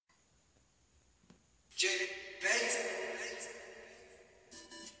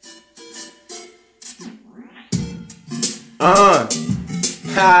Ha,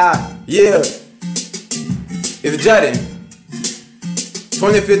 yeah. It's Juddy.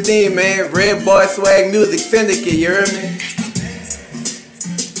 2015, man. Red Boy Swag Music Syndicate, you heard me?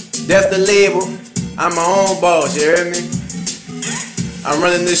 That's the label. I'm my own boss, you heard me? I'm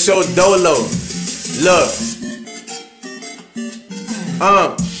running this show dolo. Look.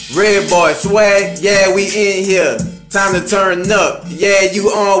 Red Boy Swag, yeah, we in here. Time to turn up, yeah, you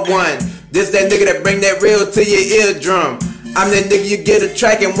on one. This that nigga that bring that real to your eardrum. I'm that nigga you get a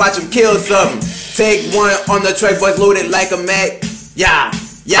track and watch him kill something. Take one on the track, boys loaded like a Mac. Yeah,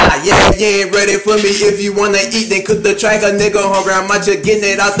 you ain't ready for me. If you wanna eat, then cook the track. A nigga hungry, I'm out here getting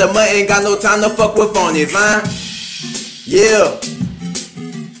it out the mud. Ain't got no time to fuck with phonies, huh? Yeah.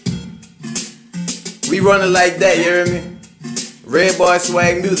 We running like that, you hear me? Red Boy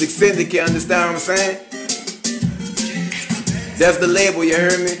Swag Music Syndicate, understand what I'm saying? That's the label, you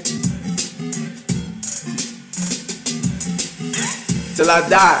heard me? Till I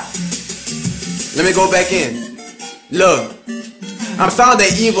die. Let me go back in. Look. I'm sounding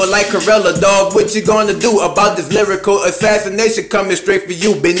evil like Corella, dog. What you gonna do about this lyrical assassination coming straight for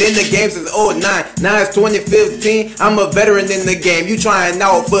you? Been in the game since 09, now it's 2015. I'm a veteran in the game, you trying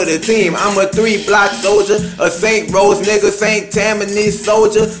out for the team. I'm a 3-block soldier, a St. Rose nigga, St. Tammany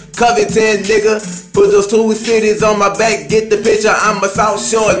soldier, Covington nigga. Put those 2 cities on my back, get the picture. I'm a South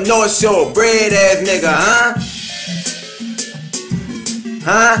Shore, North Shore, bread ass nigga, huh?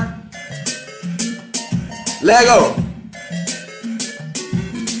 Huh? Let go.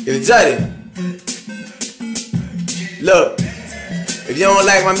 It's Juddy. Look, if you don't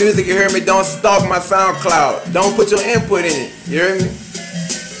like my music, you hear me, don't stalk my SoundCloud. Don't put your input in it, you hear me?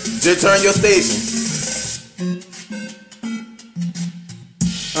 Just turn your station.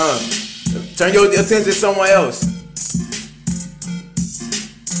 Turn your attention somewhere else.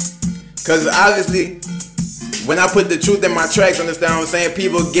 Cause obviously, when I put the truth in my tracks, understand what I'm saying?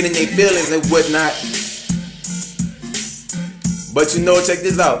 People getting their feelings and whatnot. But you know, check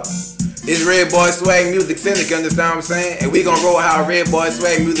this out. It's Red Boy Swag Music Syndicate, understand what I'm saying? And we gonna roll how Red Boy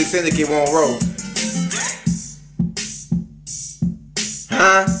Swag Music Syndicate won't roll.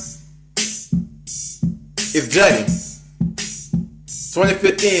 Huh? It's Juddy.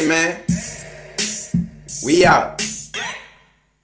 2015, man. We out.